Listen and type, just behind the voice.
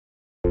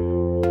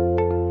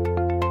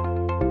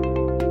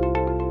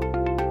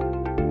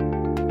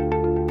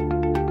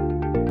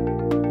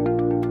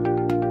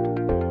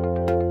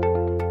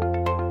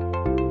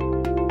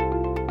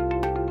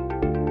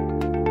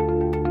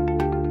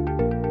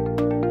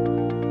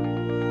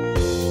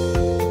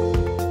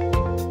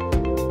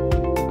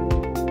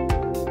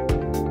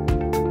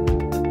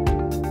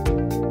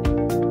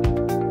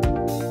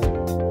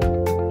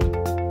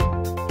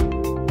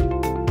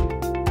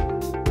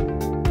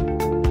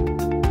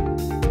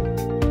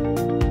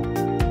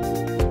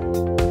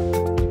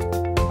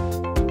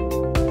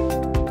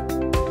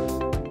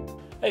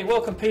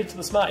welcome Peter to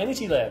the Smart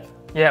Energy Lab.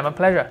 Yeah, my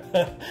pleasure.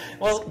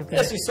 Well,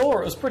 as you saw,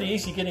 it was pretty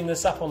easy getting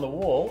this up on the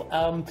wall,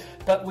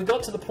 but we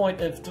got to the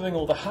point of doing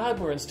all the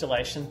hardware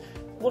installation.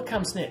 What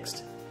comes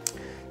next?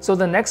 So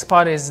the next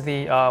part is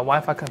the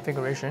Wi-Fi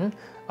configuration,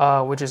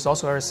 which is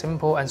also very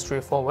simple and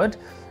straightforward.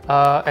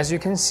 As you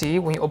can see,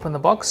 when you open the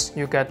box,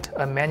 you get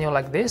a manual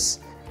like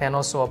this and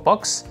also a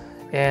box.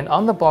 And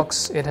on the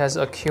box, it has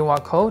a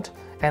QR code.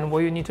 And what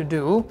you need to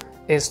do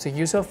is to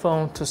use your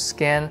phone to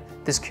scan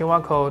this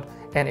QR code,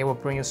 and it will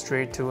bring you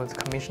straight to the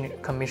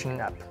commissioning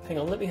app. Hang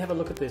on, let me have a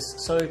look at this.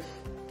 So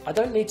I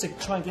don't need to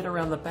try and get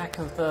around the back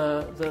of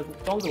the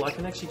dongle. I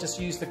can actually just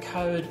use the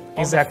code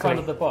on the front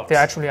of the box. They're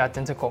actually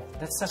identical.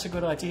 That's such a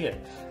good idea.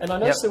 And I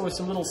noticed there were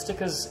some little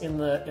stickers in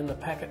the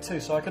packet too,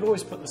 so I could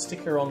always put the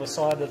sticker on the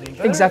side of the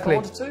inverter if I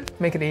wanted to.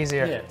 Make it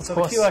easier. Yeah, so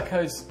the QR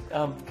codes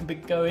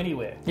can go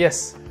anywhere.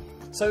 Yes.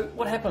 So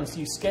what happens?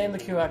 You scan the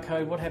QR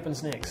code, what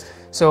happens next?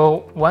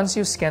 So once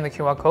you scan the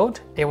QR code,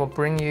 it will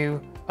bring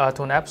you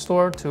to an app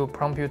store to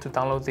prompt you to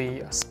download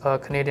the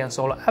Canadian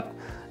Solar app.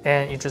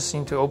 And you just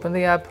need to open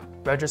the app,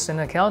 register an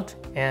account,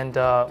 and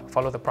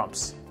follow the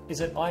prompts. Is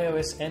it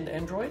iOS and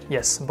Android?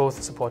 Yes,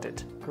 both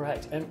supported.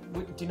 Great. And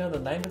do you know the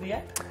name of the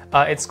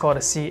app? It's called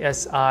a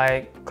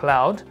CSI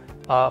Cloud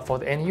for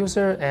the end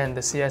user, and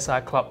the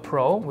CSI Cloud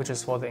Pro, which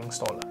is for the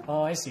installer.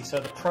 Oh, I see. So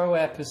the Pro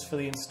app is for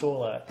the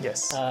installer.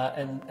 Yes.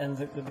 And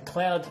the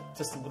Cloud,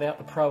 just without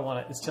the Pro on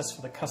it, is just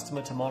for the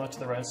customer to monitor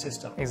their own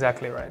system.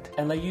 Exactly right.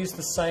 And they use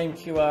the same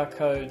QR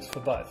codes for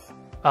both?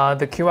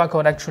 The QR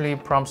code actually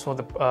prompts for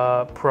the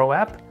Pro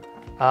app.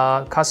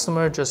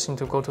 Customer just need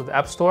to go to the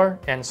App Store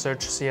and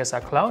search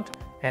CSI Cloud,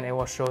 and it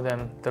will show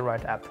them the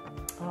right app.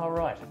 Oh,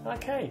 right.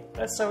 Okay,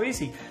 that's so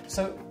easy.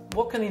 So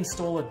what can the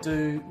installer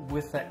do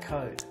with that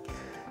code?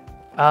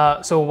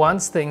 So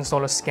once the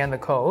installer scan the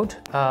code,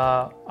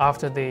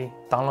 after they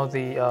download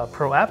the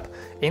Pro app,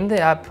 in the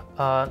app,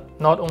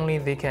 not only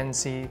they can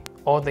see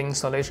all the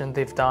installation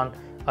they've done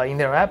in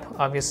their app,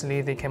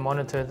 obviously they can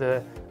monitor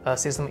the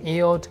system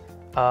yield,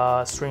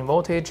 stream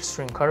voltage,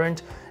 stream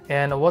current.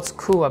 And what's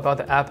cool about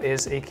the app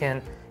is it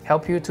can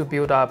help you to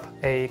build up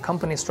a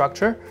company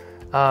structure.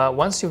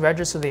 Once you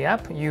register the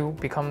app, you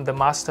become the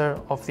master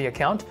of the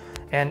account.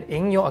 And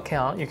in your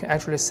account, you can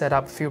actually set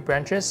up a few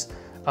branches.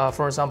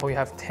 For example, you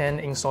have 10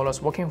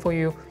 installers working for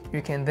you.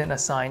 You can then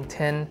assign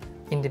 10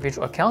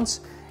 individual accounts.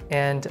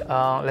 And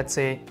let's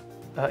say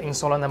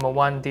installer number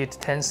 1 did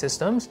 10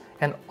 systems,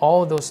 and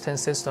all those 10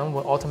 systems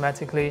will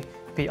automatically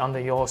be under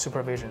your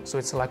supervision. So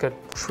it's like a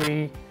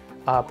tree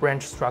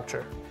branch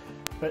structure.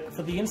 But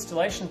for the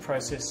installation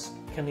process,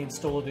 can the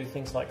installer do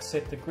things like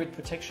set the grid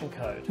protection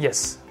code?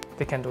 Yes,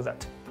 they can do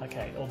that.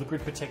 Okay, or the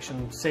grid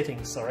protection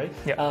settings, sorry.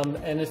 Yeah.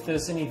 And if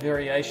there's any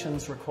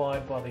variations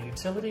required by the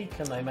utility,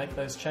 can they make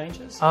those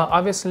changes?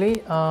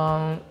 Obviously,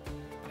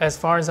 as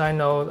far as I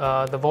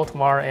know, the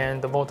volt-var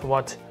and the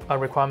volt-watt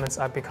requirements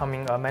are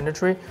becoming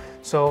mandatory.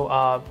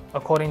 So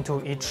according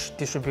to each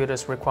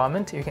distributor's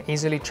requirement, you can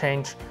easily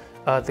change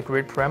the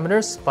grid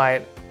parameters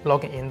by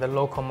logging in the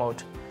local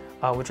mode,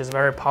 which is a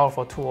very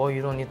powerful tool.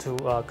 You don't need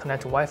to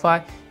connect to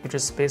Wi-Fi. You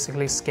just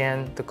basically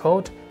scan the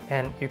code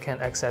and you can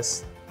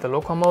access the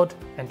local mode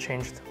and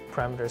change the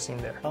parameters in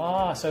there.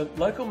 Ah, so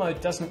local mode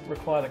doesn't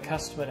require the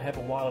customer to have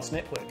a wireless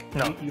network.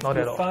 No, not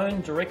at all. You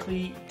phone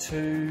directly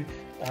to,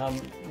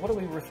 what do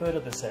we refer to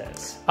this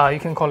as? You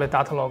can call it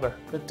data logger.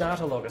 The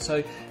data logger.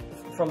 So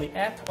from the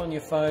app on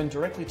your phone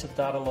directly to the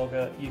data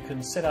logger, you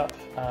can set up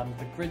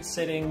the grid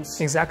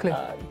settings. Exactly.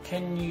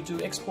 Can you do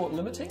export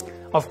limiting?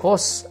 Of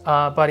course,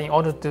 but in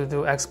order to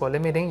do export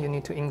limiting, you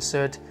need to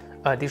insert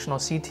additional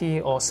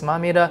CT or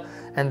smart meter,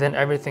 and then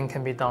everything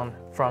can be done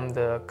from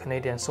the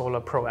Canadian Solar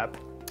Pro app.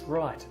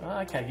 Right.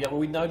 Okay. Yeah. Well,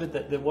 we noted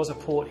that there was a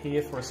port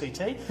here for a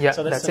CT. Yeah,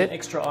 so that's an it.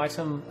 extra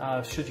item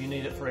should you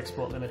need it for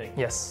export limiting.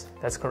 Yes,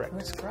 that's correct.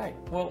 That's great.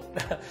 Well,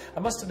 I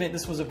must admit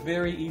this was a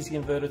very easy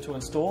inverter to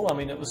install. I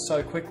mean, it was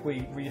so quick.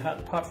 We had,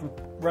 apart from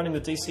running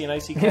the DC and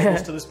AC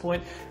cables to this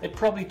point, it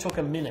probably took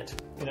a minute.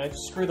 You know,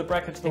 screw the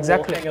bracket to the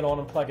wall, hang it on,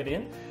 and plug it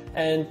in.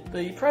 And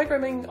the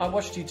programming, I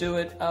watched you do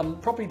it.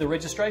 Probably the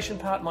registration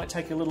part might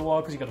take you a little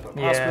while because you've got to put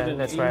a password in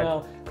the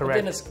email. Right. Correct. But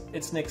then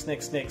it's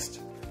next.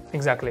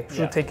 Exactly.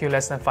 Should take you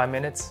less than 5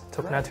 minutes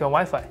to connect to your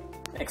Wi-Fi.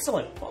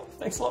 Excellent. Well,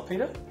 thanks a lot,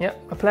 Peter. Yeah,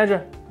 a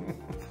pleasure.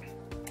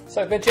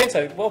 So,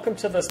 Vincenzo, welcome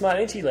to the Smart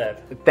Energy Lab.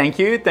 Thank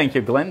you,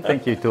 Glenn.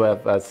 Thank you to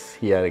have us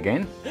here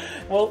again.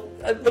 Well,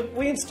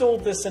 we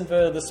installed this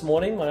inverter this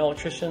morning. My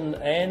electrician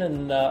Anne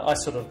and I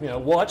sort of,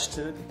 watched.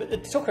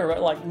 It took her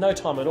like no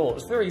time at all. It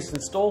was very easy to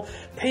install.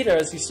 Peter,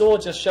 as you saw,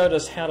 just showed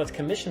us how to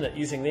commission it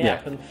using the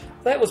app, and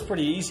that was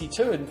pretty easy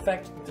too. In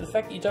fact, the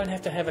fact that you don't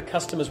have to have a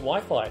customer's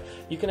Wi-Fi,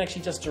 you can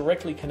actually just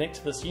directly connect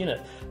to this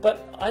unit.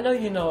 But I know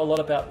you know a lot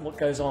about what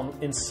goes on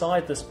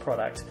inside this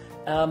product.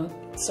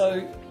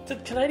 So,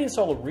 did Canadian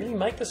Solar really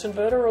make this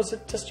inverter, or is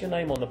it just your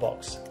name on the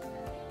box?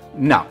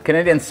 No,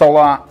 Canadian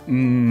Solar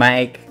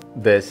make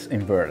this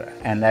inverter,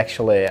 and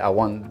actually I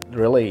want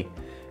really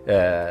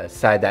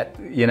say that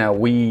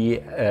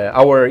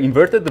our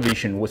inverter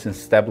division was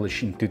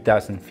established in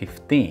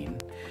 2015,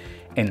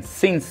 and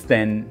since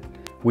then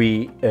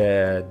we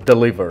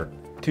deliver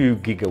 2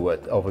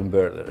 gigawatts of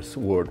inverters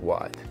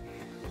worldwide.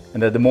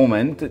 And at the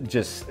moment,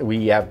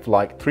 we have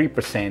like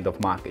 3% of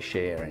market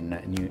share in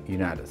the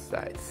United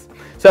States.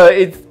 So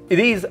it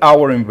is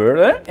our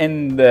inverter,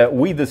 and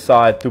we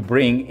decide to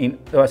bring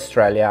into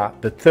Australia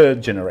the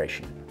 3rd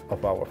generation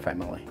of our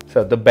family.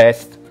 So the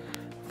best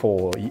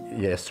for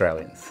the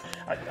Australians.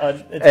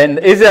 And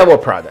it's our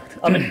product.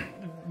 I mean,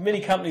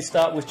 many companies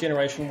start with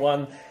generation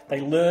 1, they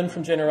learn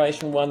from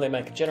generation 1, they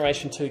make a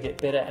generation 2 get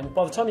better, and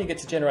by the time you get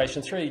to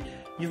generation 3,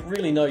 you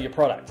really know your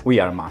product. We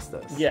are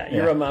masters. Yeah,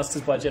 you're a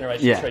masters by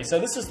generation 3. So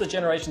this is the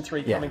generation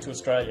 3 Yeah. coming to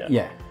Australia.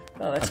 Yeah.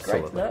 Oh, that's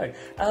Absolutely. great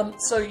to know.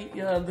 So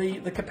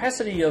the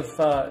capacity of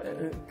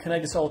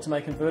Canadian Solar to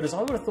make inverters,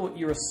 I would have thought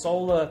you're a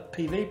solar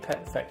PV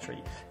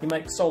factory. You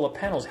make solar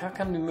panels. How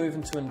come you move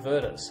into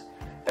inverters?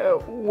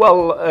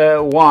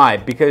 Why?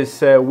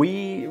 Because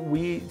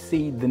we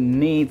see the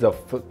needs of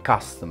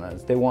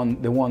customers. They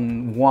want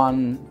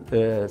one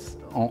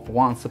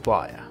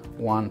supplier,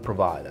 one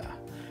provider.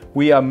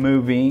 We are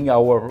moving.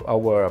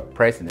 Our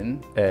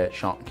president,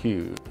 Sean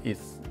Q, is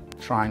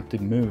trying to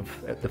move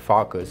the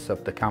focus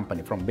of the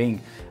company from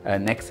being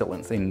an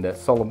excellence in the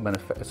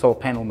solar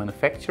panel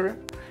manufacturer,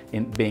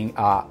 in being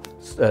a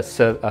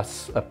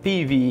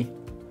PV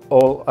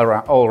all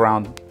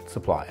around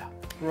supplier.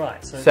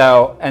 Right.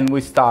 So, and we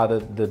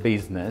started the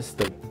business,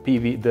 the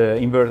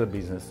inverter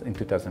business, in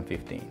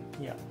 2015.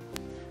 Yeah,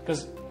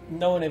 because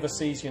no one ever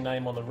sees your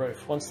name on the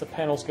roof once the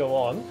panels go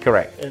on.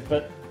 Correct.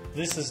 But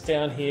this is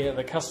down here.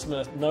 The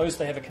customer knows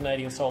they have a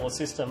Canadian solar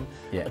system.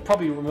 Yeah. It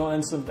probably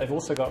reminds them they've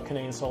also got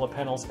Canadian solar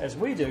panels, as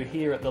we do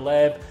here at the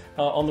lab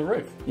on the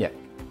roof. Yeah.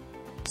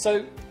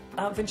 So,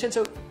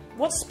 Vincenzo,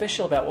 what's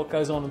special about what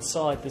goes on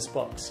inside this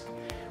box?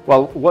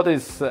 Well, what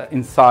is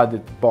inside the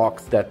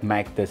box that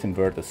makes this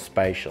inverter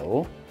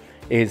special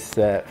is,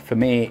 for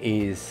me,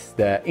 is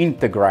the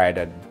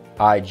integrated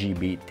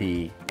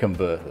IGBT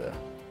converter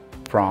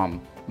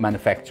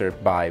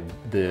manufactured by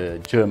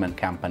the German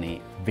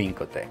company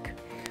Vincotec.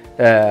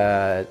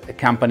 A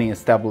company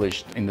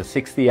established in the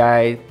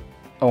 1968,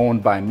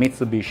 owned by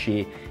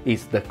Mitsubishi,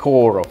 is the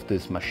core of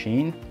this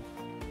machine,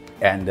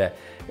 and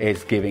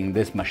is giving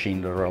this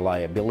machine the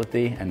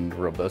reliability and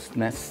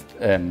robustness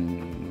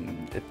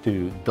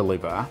to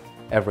deliver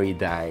every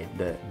day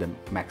the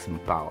maximum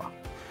power.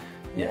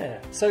 Yeah.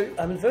 So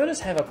inverters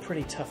have a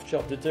pretty tough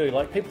job to do.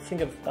 Like, people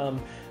think of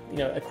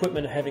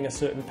equipment having a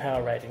certain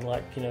power rating.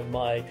 Like,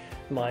 my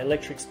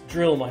electric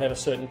drill might have a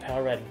certain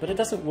power rating, but it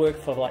doesn't work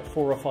for like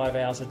 4 or 5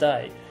 hours a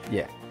day.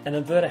 Yeah. An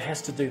inverter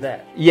has to do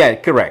that. Yeah,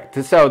 correct.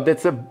 So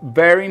that's a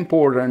very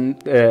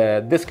important,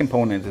 this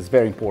component is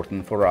very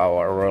important for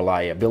our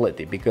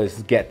reliability, because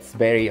it gets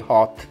very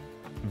hot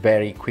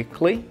very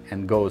quickly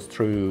and goes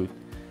through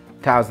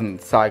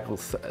 1,000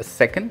 cycles a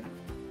second.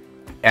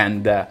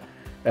 And that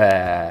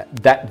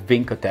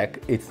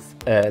Vincotec is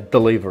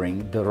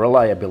delivering the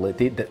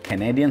reliability that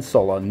Canadian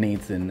Solar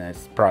needs in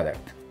its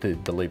product to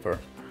deliver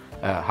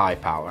high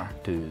power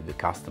to the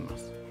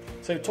customers.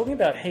 So, talking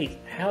about heat,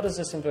 how does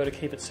this inverter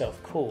keep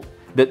itself cool?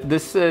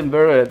 This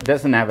inverter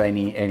doesn't have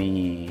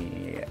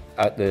it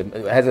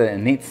has a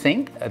heat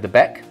sink at the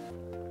back,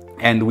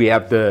 and we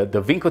have the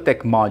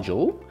Vincotec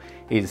module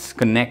is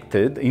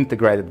connected,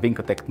 integrated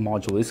Vincotec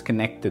module is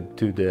connected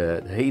to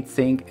the heat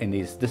sink and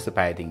is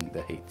dissipating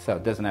the heat. So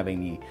it doesn't have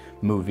any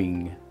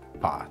moving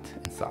part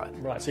inside.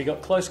 Right, so you've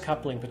got close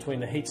coupling between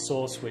the heat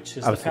source, which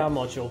is Absolutely. the power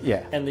module,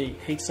 Yeah. and the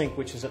heat sink,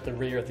 which is at the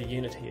rear of the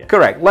unit here.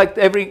 Correct, like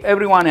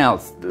everyone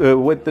else,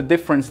 with the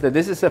difference that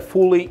this is a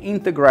fully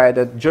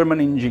integrated,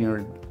 German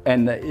engineered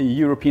and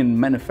European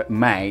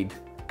made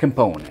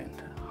component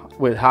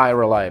with high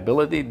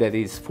reliability that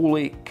is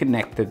fully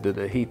connected to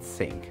the heat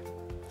sink.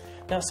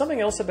 Now,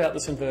 something else about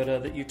this inverter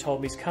that you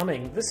told me is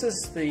coming. This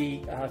is the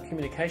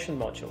communication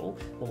module,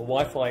 or the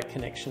Wi-Fi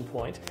connection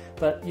point,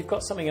 but you've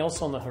got something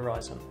else on the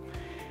horizon.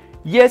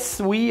 Yes,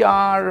 we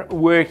are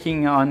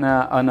working on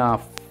a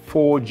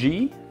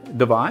 4G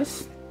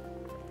device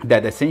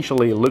that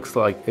essentially looks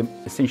like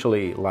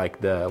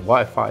the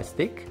Wi-Fi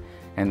stick,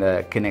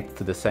 and connects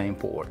to the same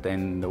port,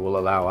 and will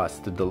allow us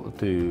to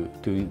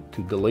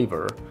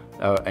deliver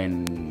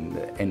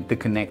and to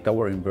connect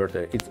our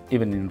inverter. It's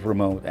even in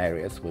remote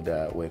areas with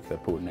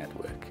poor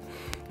network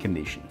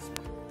conditions.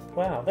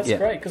 Wow, that's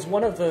great, because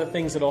one of the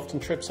things that often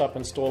trips up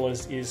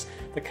installers is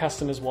the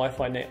customer's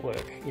Wi-Fi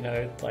network.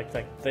 Like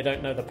they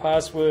don't know the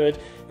password,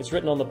 it's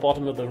written on the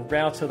bottom of the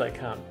router, they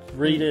can't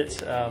read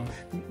it.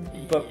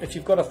 But if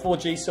you've got a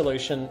 4G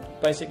solution,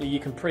 basically you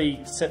can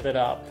pre-set that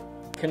up,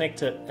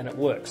 connect it, and it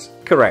works.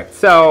 Correct.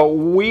 So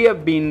we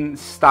have been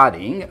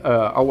studying,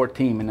 our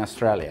team in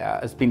Australia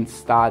has been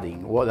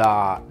studying what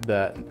are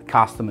the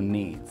customer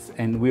needs,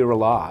 and we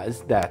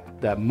realized that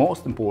the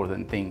most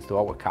important things to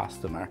our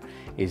customer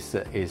is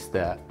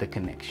the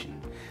connection.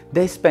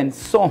 They spend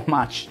so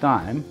much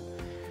time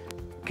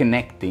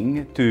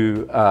connecting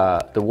to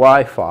the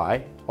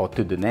Wi-Fi or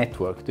to the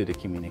network, to the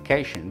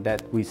communication,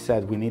 that we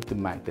said we need to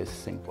make this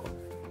simple.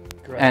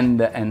 Great.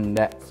 And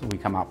that's we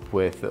come up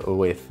with.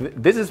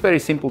 This is very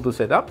simple to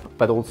set up,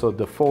 but also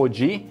the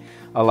 4G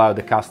allow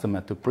the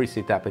customer to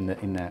pre-set up in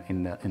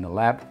the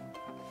lab,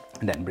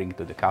 and then bring it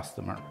to the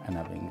customer and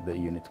having the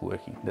unit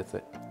working. That's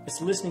it.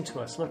 It's listening to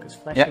us. Look, it's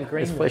flashing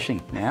green. It's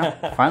flashing now,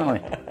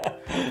 finally.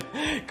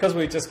 Because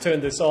we just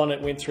turned this on,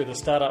 it went through the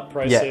startup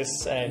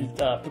process, and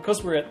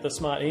because we're at the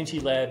Smart Energy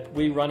Lab,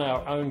 we run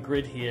our own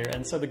grid here,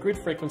 and so the grid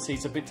frequency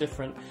is a bit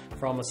different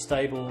from a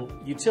stable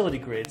utility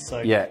grid.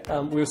 So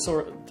we're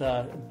sort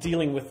of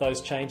dealing with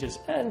those changes,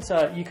 and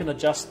you can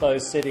adjust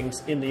those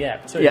settings in the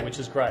app too, which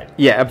is great.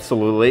 Yeah,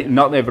 absolutely.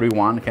 Not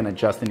everyone can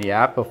adjust in the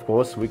app, of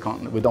course. We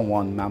don't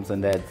want mums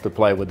and dads to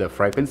play with the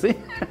frequency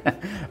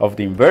of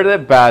the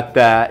inverter, but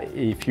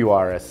if you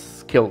are a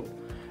skilled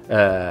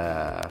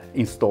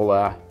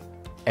installer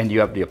and you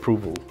have the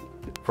approval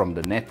from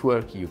the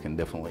network, you can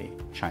definitely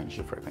change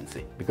the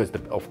frequency, because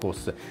of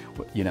course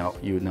you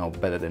know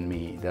better than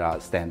me there are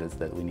standards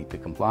that we need to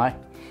comply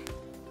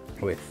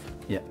with.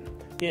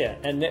 Yeah,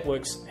 and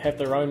networks have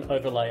their own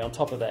overlay on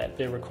top of that,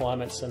 their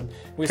requirements, and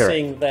we're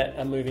seeing that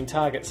a moving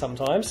target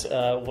sometimes,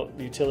 what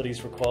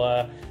utilities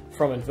require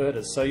from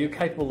inverters. So you're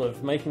capable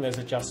of making those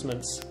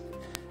adjustments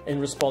in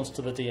response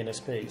to the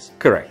DNSPs.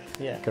 Correct.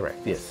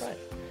 Yes. Right.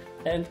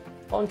 And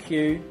on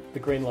cue, the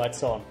green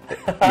light's on.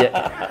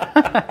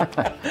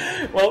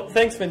 Well,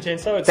 thanks,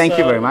 Vincenzo. Thank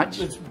you very much.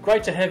 It's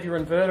great to have your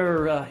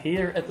inverter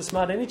here at the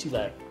Smart Energy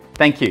Lab.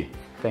 Thank you,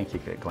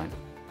 Glenn.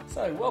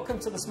 So, welcome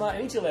to the Smart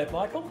Energy Lab,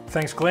 Michael.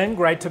 Thanks, Glenn.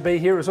 Great to be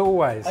here as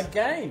always.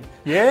 Again.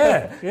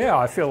 Yeah,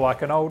 I feel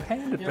like an old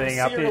hand at being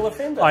up here.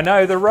 Offender. I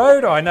know the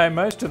road, I know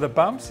most of the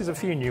bumps. There's a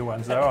few new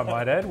ones though, I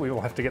might add. We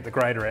will have to get the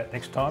grader out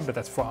next time, but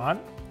that's fine.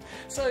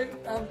 So,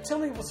 tell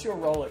me, what's your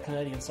role at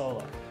Canadian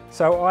Solar?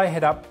 So I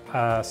head up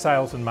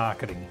sales and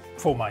marketing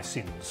for my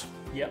sins.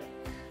 Yep.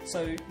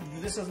 So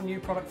this is a new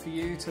product for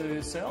you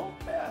to sell?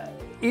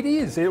 It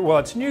is. Well,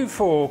 it's new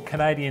for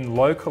Canadian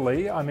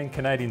locally. I mean,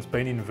 Canadians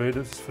been in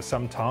inverters for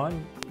some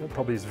time,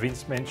 probably as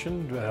Vince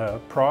mentioned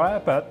prior,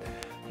 but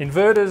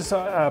inverters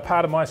are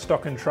part of my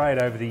stock and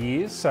trade over the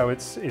years, so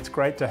it's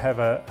great to have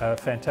a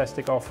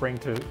fantastic offering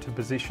to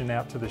position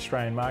out to the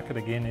Australian market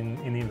again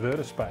in the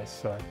inverter space.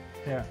 So,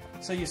 yeah.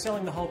 So you're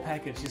selling the whole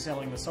package. You're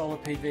selling the solar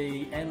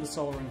PV and the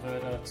solar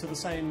inverter to the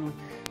same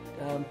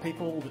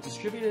people, the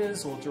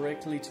distributors, or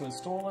directly to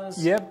installers?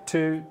 Yep,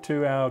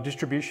 to our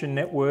distribution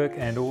network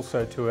and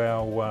also to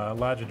our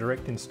larger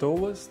direct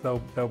installers.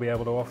 They'll be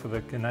able to offer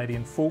the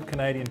full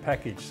Canadian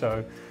package.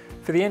 So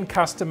for the end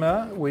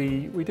customer,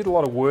 we did a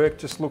lot of work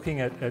just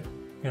looking at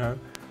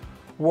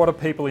what are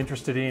people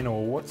interested in,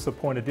 or what's the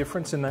point of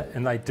difference, and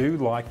they do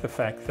like the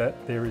fact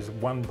that there is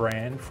one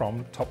brand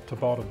from top to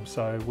bottom.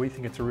 So we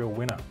think it's a real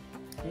winner.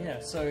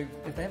 Yeah, so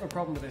if they have a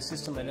problem with their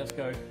system, they just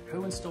go,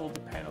 who installed the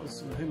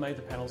panels, and who made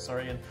the panels,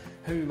 and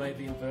who made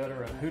the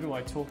inverter, and who do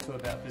I talk to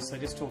about this? They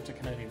just talk to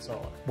Canadian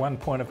Solar. One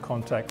point of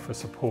contact for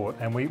support,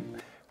 and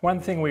one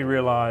thing we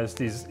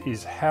realised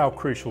is how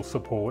crucial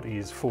support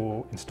is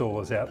for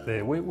installers out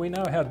there. We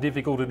know how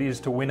difficult it is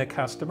to win a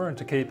customer and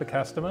to keep a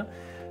customer,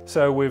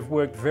 so we've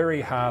worked very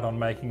hard on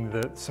making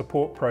the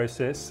support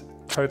process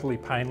totally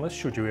painless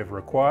should you ever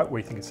require it.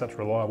 We think it's such a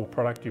reliable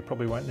product you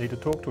probably won't need to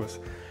talk to us.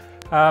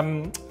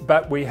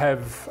 But we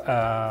have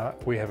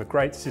a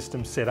great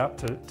system set up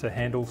to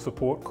handle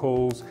support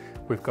calls.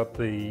 We've got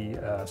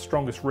the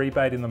strongest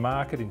rebate in the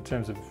market in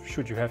terms of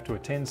should you have to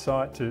attend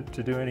site to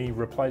do any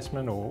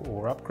replacement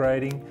or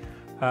upgrading.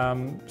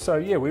 So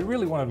yeah, we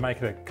really want to make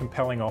it a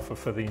compelling offer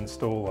for the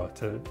installer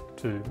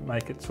to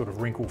make it sort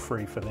of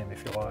wrinkle-free for them,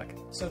 if you like.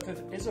 So if there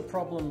is a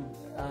problem,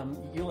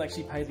 you'll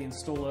actually pay the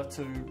installer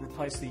to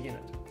replace the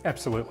unit?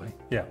 Absolutely,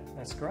 yeah.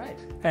 That's great.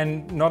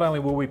 And not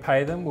only will we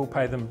pay them,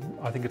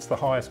 I think it's the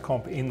highest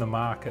comp in the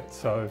market.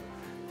 So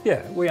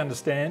yeah, we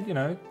understand,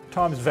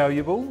 time is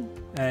valuable,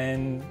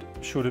 and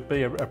should it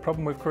be a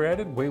problem we've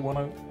created, we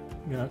want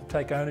to,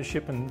 take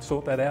ownership and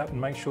sort that out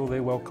and make sure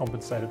they're well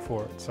compensated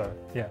for it. So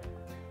yeah.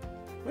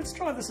 Let's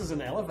try this as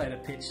an elevator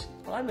pitch.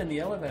 I'm in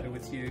the elevator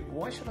with you.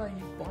 Why should I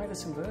buy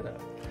this inverter?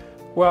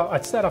 Well,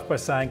 I'd start off by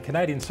saying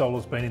Canadian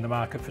Solar's been in the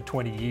market for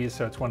 20 years,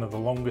 so it's one of the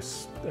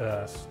longest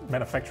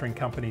manufacturing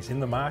companies in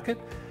the market.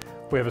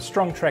 We have a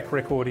strong track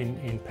record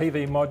in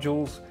PV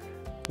modules.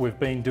 We've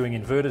been doing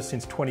inverters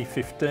since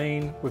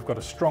 2015. We've got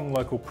a strong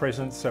local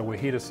presence, so we're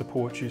here to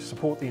support you,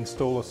 support the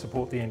installer,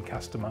 support the end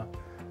customer.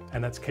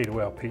 And that's key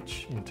to our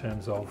pitch in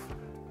terms of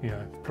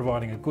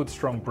providing a good,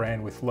 strong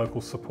brand with local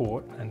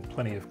support and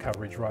plenty of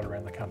coverage right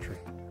around the country.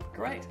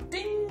 Great.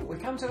 Ding! We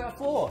come to our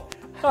floor.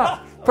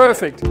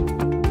 Perfect.